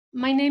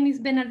My name is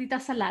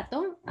Bernardita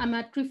Sallato. I'm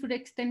a tree fruit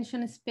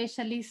extension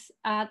specialist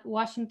at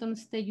Washington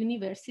State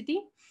University.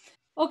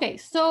 Okay,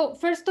 so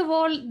first of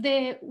all,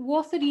 the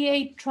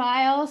WO38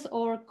 trials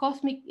or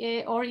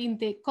in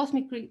the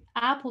Cosmic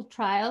Apple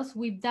trials,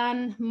 we've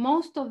done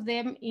most of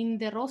them in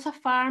the Rosa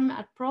Farm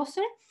at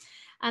Prosser.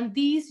 And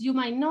this, you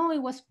might know,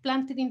 it was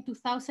planted in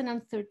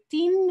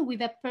 2013 with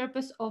the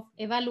purpose of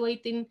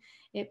evaluating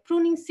a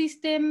pruning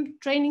system,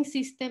 training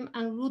system,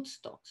 and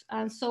rootstocks.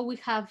 And so we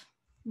have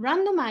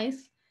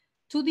randomized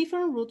two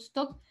different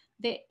rootstocks,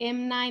 the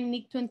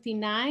M9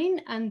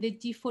 NIC29 and the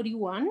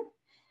G41.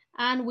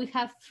 And we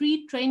have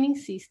three training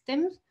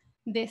systems,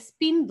 the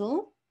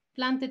spindle,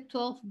 planted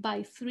 12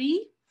 by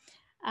 3,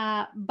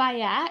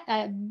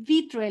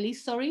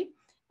 V-trellis, sorry,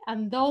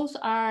 and those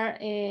are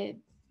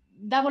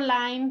double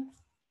line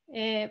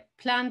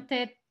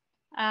planted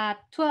at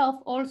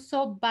 12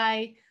 also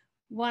by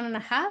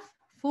 1.5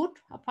 foot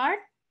apart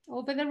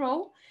over the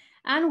row.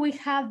 And we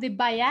have the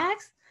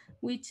biax,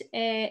 which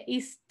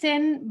is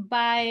 10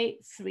 by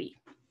 3.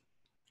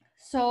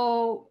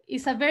 So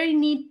it's a very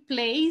neat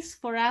place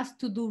for us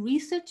to do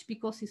research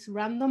because it's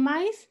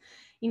randomized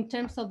in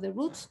terms of the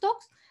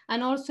rootstocks,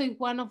 and also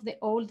one of the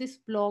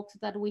oldest blocks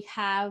that we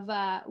have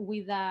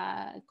with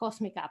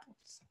cosmic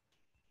apples.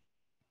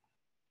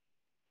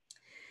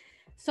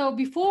 So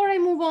before I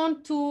move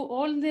on to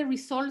all the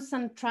results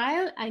and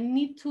trial, I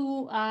need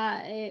to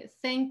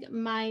thank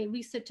my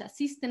research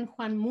assistant,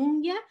 Juan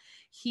Mungia.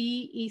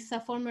 He is a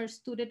former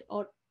student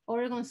of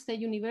Oregon State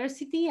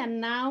University,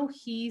 and now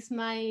he's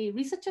my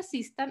research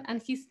assistant,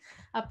 and he's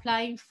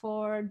applying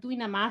for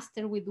doing a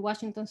master with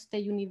Washington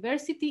State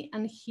University,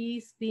 and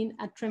he's been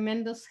a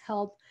tremendous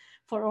help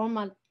for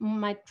all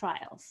my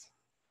trials.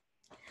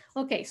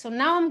 Okay, so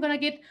now I'm gonna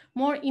get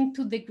more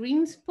into the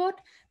green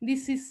spot.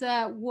 This is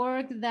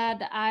work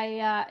that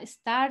I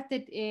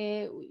started.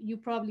 You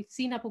probably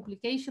seen a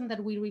publication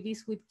that we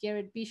released with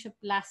Garret Bishop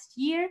last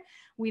year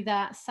with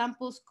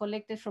samples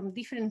collected from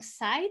different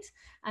sites.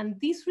 And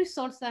these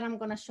results that I'm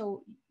gonna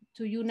show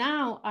to you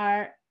now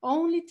are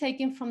only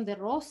taken from the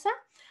Rosa.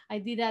 I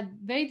did a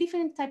very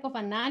different type of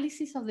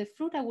analysis of the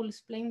fruit. I will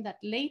explain that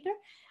later.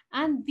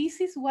 And this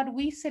is what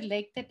we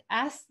selected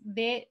as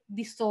the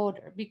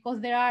disorder, because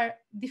there are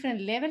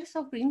different levels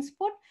of green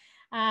spot.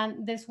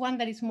 And there's one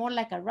that is more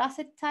like a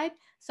russet type.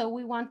 So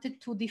we wanted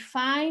to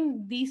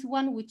define this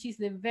one, which is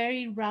the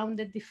very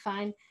rounded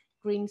defined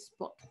green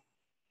spot.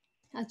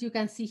 As you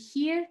can see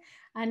here,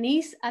 and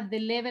is at the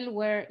level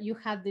where you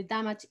have the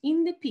damage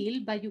in the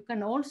peel, but you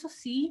can also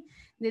see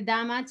the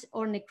damage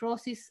or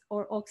necrosis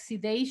or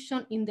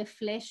oxidation in the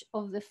flesh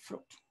of the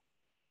fruit.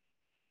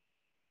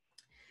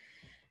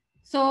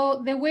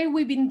 So the way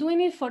we've been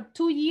doing it for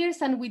 2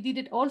 years, and we did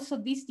it also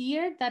this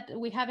year, that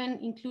we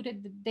haven't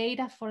included the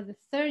data for the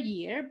 3rd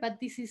year, but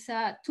this is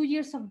 2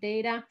 years of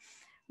data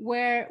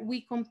where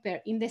we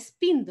compare in the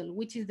spindle,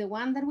 which is the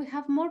one that we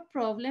have more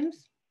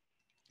problems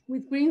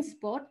with green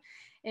spot,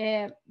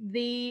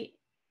 the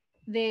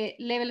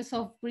levels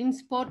of green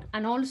spot,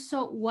 and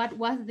also what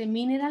was the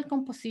mineral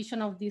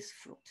composition of this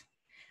fruit.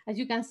 As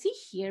you can see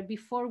here,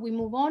 before we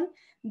move on,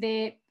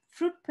 the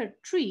fruit per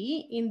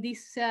tree in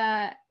this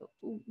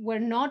were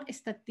not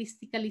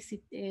statistically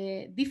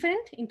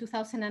different in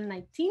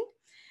 2019,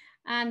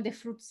 and the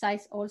fruit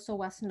size also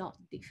was not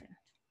different.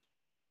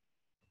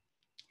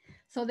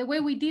 So the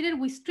way we did it,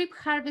 we strip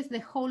harvest the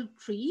whole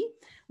tree.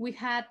 We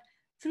had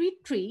 3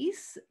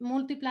 trees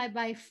multiplied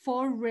by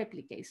 4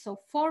 replicates. So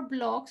 4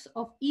 blocks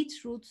of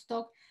each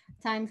rootstock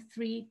times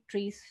 3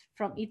 trees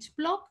from each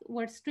block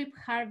were strip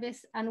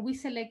harvest, and we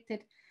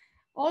selected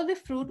all the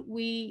fruit.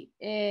 We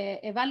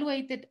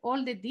evaluated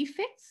all the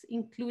defects,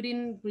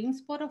 including green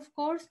spot, of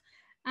course,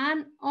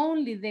 and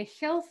only the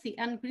healthy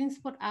and green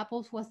spot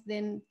apples was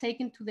then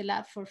taken to the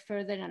lab for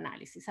further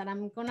analysis. And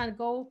I'm gonna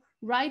go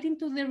right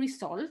into the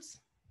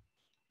results.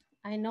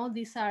 I know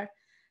these are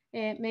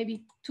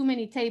maybe too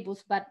many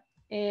tables, but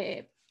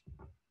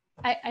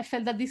I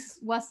felt that this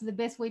was the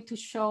best way to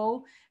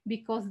show,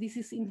 because this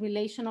is in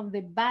relation of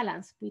the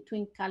balance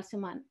between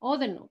calcium and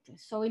other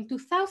nutrients. So in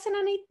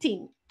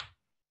 2018,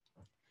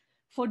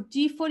 for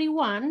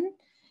G41,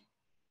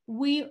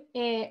 we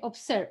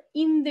observed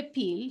in the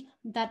peel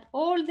that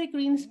all the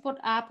green spot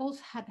apples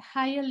had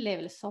higher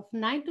levels of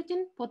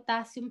nitrogen,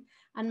 potassium,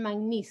 and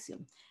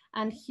magnesium.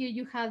 And here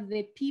you have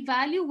the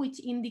p-value,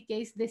 which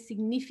indicates the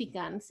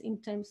significance in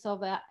terms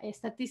of a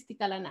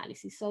statistical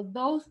analysis. So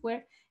those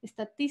were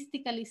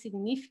statistically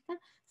significant,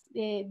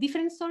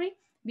 different,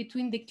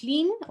 between the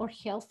clean or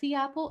healthy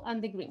apple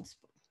and the green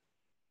spot.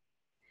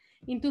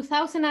 In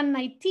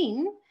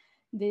 2019,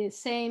 the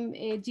same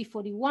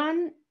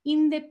G41,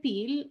 in the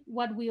peel,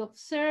 what we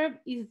observed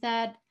is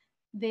that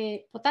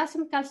the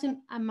potassium,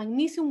 calcium, and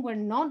magnesium were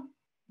not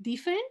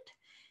different,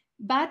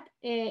 but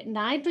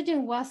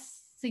nitrogen was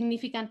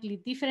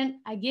significantly different,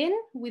 again,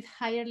 with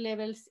higher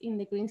levels in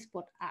the green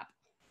spot apple.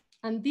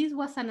 And this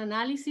was an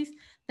analysis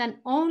done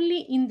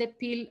only in the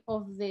peel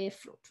of the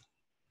fruit.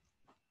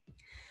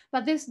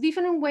 But there's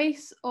different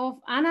ways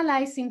of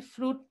analyzing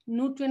fruit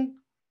nutrient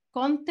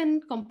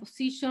content,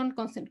 composition,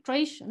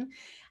 concentration.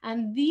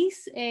 And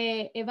this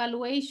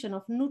evaluation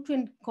of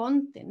nutrient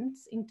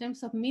contents in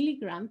terms of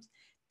milligrams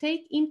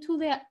take into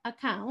the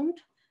account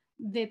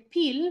the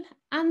pill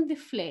and the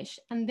flesh,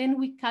 and then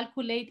we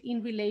calculate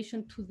in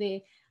relation to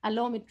the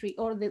allometry,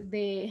 or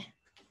the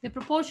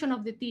proportion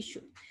of the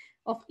tissue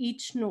of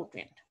each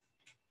nutrient.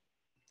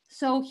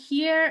 So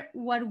here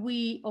what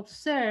we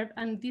observe,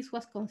 and this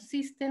was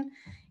consistent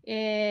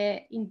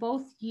in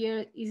both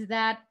years, is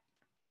that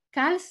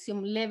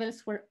calcium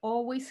levels were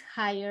always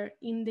higher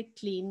in the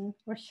clean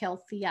or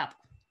healthy apple.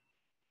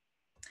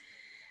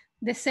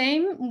 The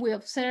same we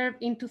observed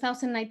in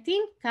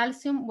 2019,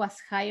 calcium was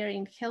higher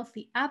in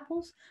healthy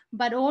apples,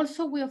 but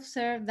also we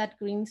observed that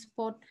green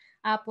spot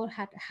apple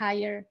had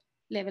higher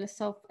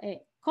levels of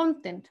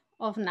content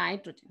of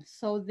nitrogen.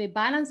 So the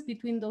balance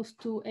between those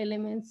two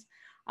elements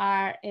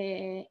are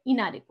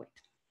inadequate.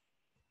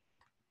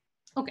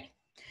 Okay.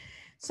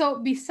 So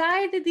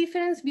beside the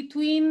difference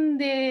between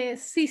the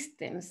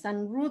systems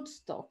and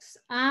rootstocks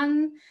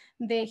and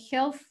the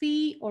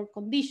healthy or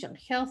conditioned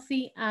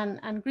healthy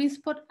and green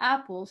spot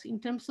apples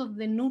in terms of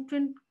the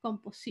nutrient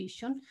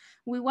composition,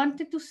 we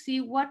wanted to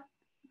see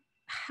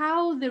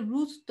how the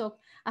rootstock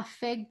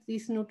affect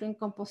this nutrient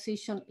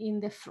composition in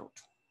the fruit.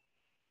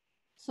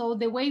 So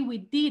the way we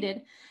did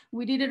it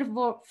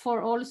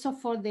for also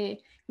for the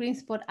green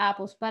spot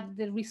apples, but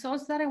the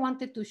results that I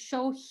wanted to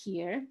show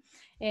here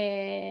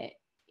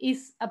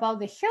is about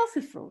the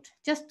healthy fruit,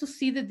 just to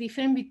see the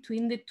difference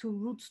between the two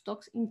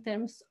rootstocks in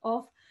terms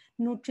of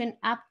nutrient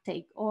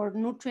uptake or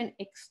nutrient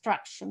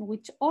extraction,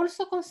 which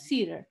also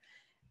consider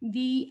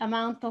the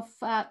amount of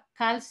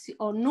calcium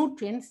or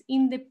nutrients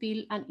in the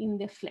peel and in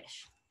the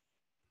flesh.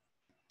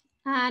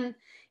 And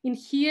in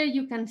here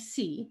you can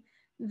see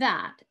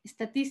that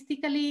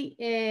statistically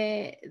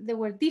there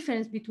were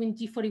differences between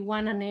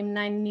G41 and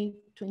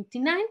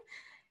M929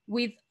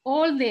 with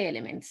all the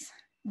elements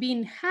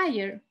being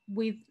higher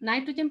with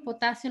nitrogen,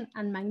 potassium,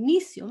 and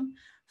magnesium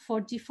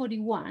for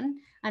G41,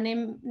 and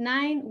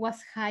M9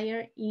 was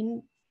higher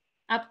in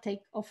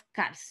uptake of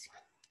calcium,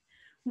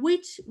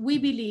 which we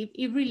believe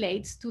it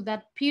relates to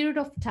that period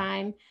of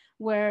time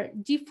where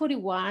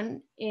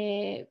G41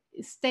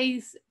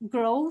 stays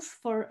growth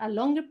for a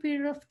longer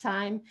period of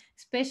time,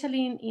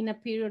 especially in a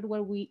period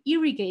where we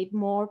irrigate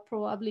more,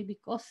 probably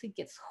because it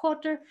gets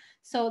hotter.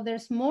 So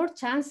there's more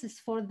chances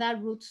for that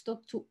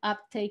rootstock to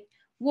uptake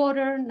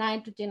water,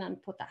 nitrogen,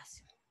 and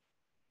potassium.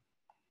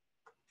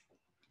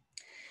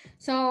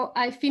 So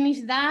I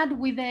finished that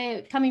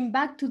with coming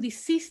back to the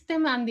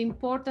system and the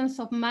importance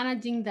of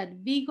managing that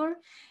vigor.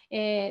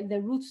 The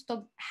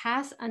rootstock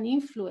has an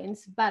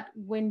influence, but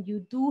when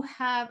you do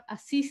have a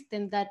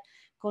system that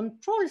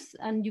controls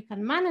and you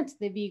can manage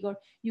the vigor,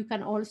 you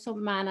can also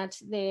manage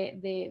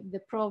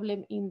the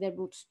problem in the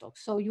rootstock.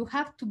 So you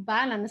have to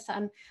balance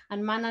and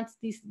manage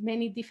these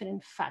many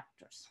different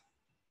factors.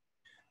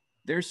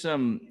 There's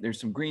some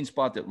green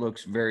spot that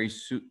looks very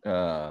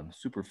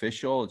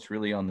superficial. It's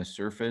really on the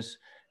surface.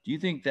 Do you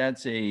think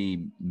that's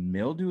a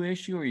mildew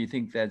issue, or you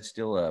think that's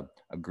still a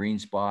green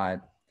spot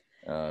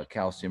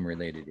calcium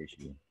related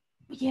issue?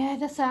 Yeah,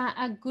 that's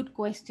a good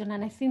question.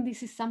 And I think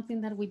this is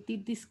something that we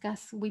did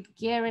discuss with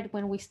Garret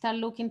when we start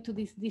looking to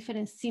these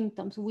different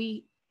symptoms.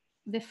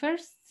 The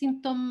first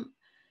symptom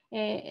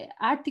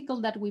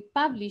article that we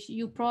published,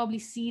 you probably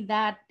see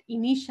that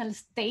initial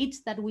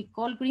stage that we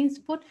call green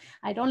spot.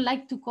 I don't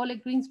like to call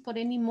it green spot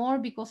anymore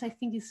because I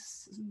think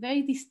it's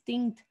very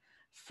distinct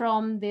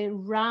from the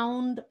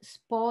round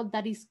spot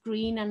that is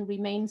green and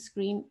remains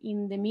green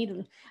in the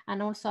middle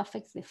and also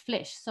affects the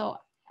flesh. So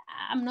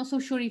I'm not so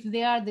sure if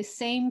they are the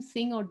same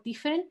thing or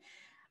different,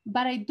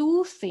 but I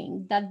do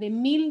think that the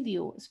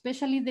mildew,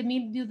 especially the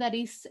mildew that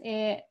is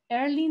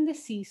early in the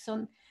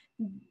season,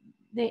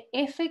 the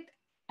effect,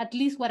 at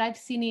least what I've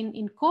seen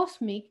in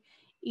Cosmic,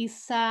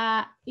 is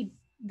it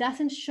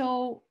doesn't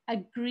show a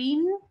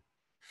green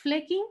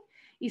flecking,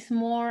 it's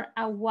more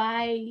a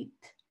white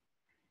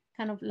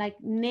kind of like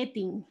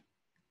netting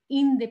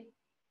in the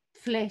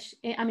flesh,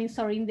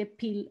 in the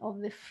peel of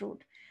the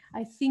fruit.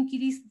 I think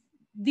it is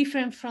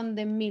different from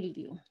the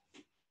mildew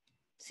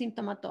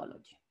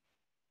symptomatology.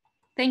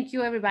 Thank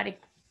you, everybody.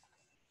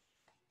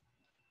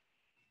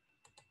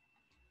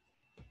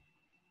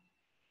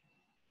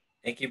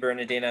 Thank you,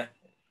 Bernardita.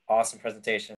 Awesome presentation.